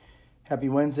Happy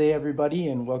Wednesday, everybody,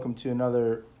 and welcome to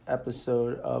another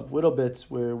episode of Whittlebits,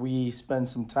 where we spend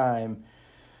some time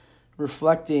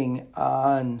reflecting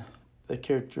on the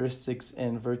characteristics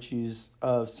and virtues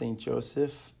of St.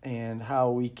 Joseph and how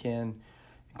we can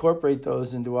incorporate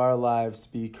those into our lives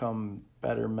to become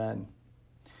better men.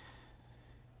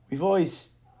 We've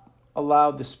always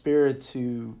allowed the Spirit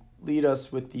to lead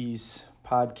us with these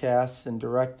podcasts and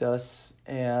direct us,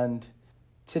 and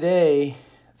today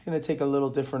it's going to take a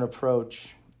little different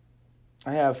approach.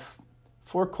 I have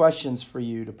 4 questions for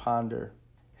you to ponder,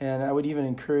 and I would even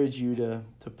encourage you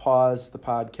to pause the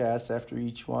podcast after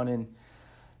each one and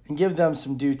give them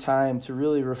some due time to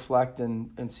really reflect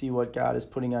and see what God is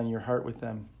putting on your heart with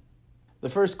them. The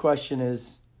first question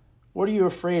is, what are you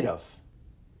afraid of?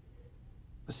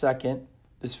 The second,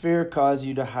 does fear cause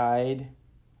you to hide,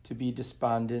 to be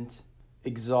despondent,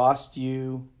 exhaust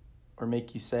you, or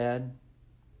make you sad?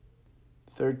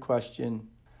 Third question,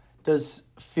 does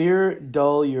fear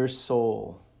dull your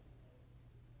soul?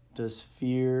 Does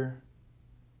fear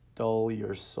dull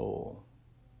your soul?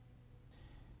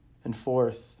 And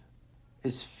fourth,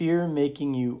 is fear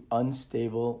making you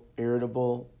unstable,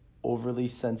 irritable, overly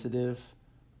sensitive,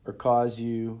 or cause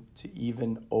you to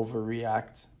even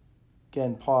overreact?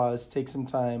 Again, pause, take some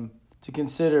time to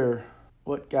consider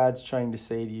what God's trying to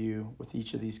say to you with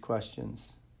each of these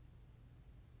questions.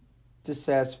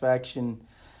 Dissatisfaction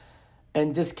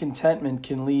and discontentment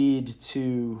can lead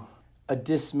to a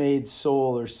dismayed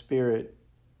soul or spirit,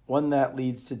 one that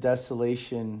leads to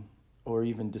desolation or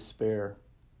even despair.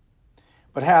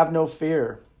 But have no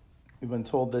fear. We've been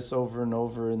told this over and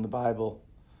over in the Bible.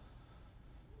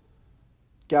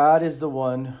 God is the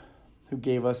one who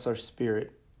gave us our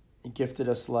spirit. He gifted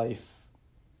us life.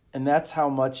 And that's how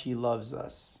much He loves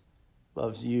us,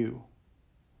 loves you.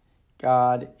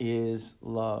 God is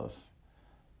love.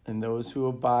 And those who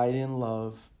abide in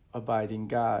love abide in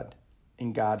God,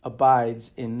 and God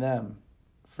abides in them.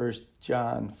 1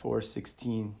 John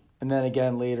 4:16. And then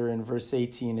again later in verse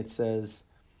 18 it says,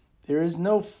 there is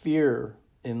no fear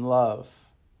in love,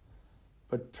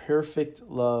 but perfect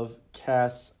love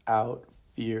casts out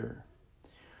fear.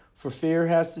 For fear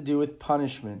has to do with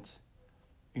punishment,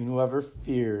 and whoever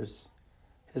fears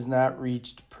has not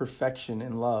reached perfection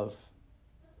in love.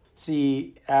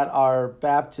 See, at our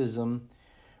baptism,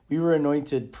 we were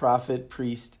anointed prophet,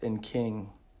 priest, and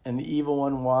king, and the evil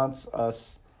one wants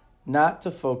us not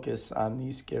to focus on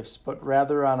these gifts, but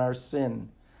rather on our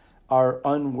sin, our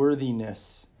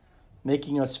unworthiness,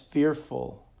 making us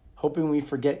fearful, hoping we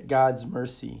forget God's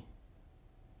mercy.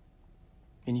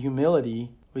 In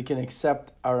humility, we can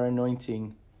accept our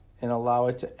anointing and allow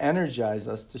it to energize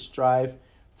us to strive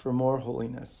for more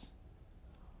holiness.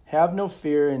 Have no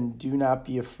fear and do not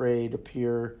be afraid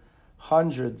appear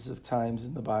hundreds of times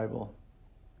in the Bible.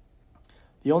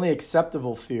 The only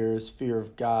acceptable fear is fear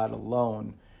of God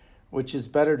alone, which is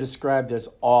better described as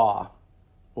awe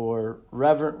or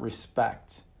reverent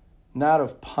respect, not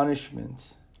of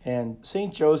punishment. And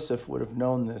St. Joseph would have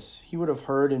known this. He would have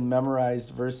heard and memorized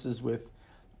verses with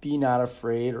be not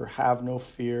afraid or have no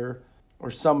fear or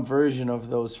some version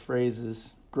of those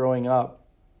phrases growing up.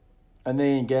 And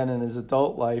then again in his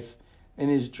adult life, in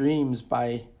his dreams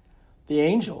by the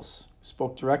angels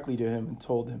spoke directly to him and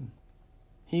told him.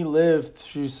 He lived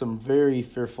through some very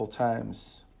fearful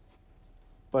times,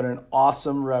 but an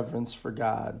awesome reverence for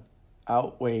God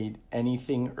outweighed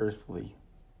anything earthly.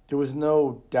 There was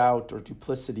no doubt or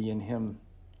duplicity in him,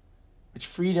 which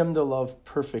freed him to love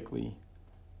perfectly,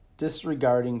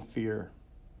 disregarding fear.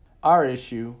 Our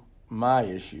issue, my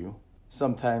issue,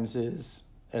 sometimes is,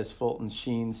 as Fulton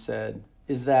Sheen said,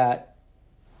 is that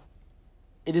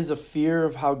it is a fear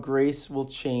of how grace will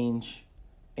change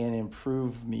and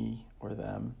improve me or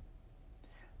them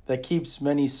that keeps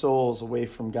many souls away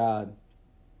from God.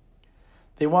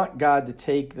 They want God to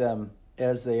take them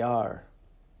as they are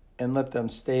and let them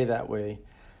stay that way.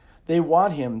 They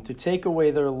want Him to take away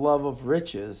their love of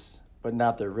riches, but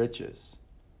not their riches,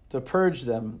 to purge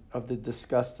them of the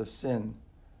disgust of sin,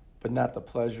 but not the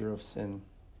pleasure of sin.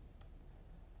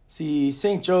 See,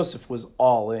 St. Joseph was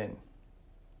all in.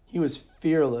 He was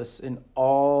fearless and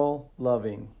all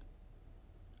loving,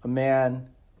 a man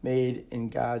made in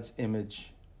God's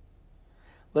image.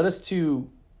 Let us too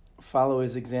follow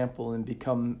his example and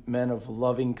become men of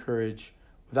loving courage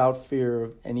without fear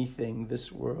of anything this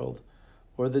world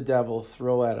or the devil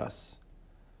throw at us.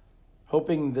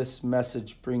 Hoping this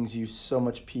message brings you so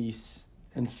much peace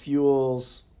and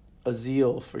fuels a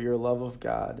zeal for your love of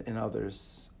God and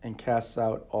others and casts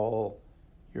out all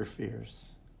your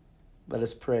fears. Let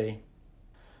us pray.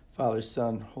 Father,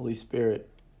 Son, Holy Spirit,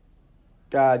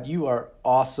 God, you are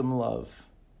awesome love.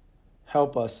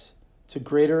 Help us to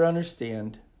greater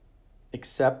understand,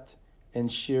 accept,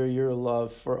 and share your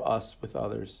love for us with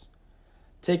others.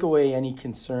 Take away any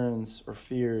concerns or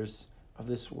fears of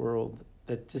this world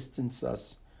that distance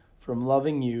us from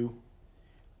loving you,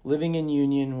 living in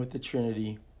union with the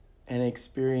Trinity, and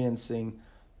experiencing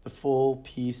the full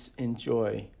peace and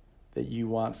joy that you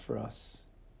want for us.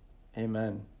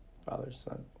 Amen. Father,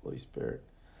 Son, Holy Spirit.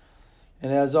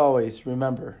 And as always,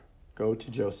 remember, go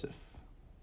to Joseph.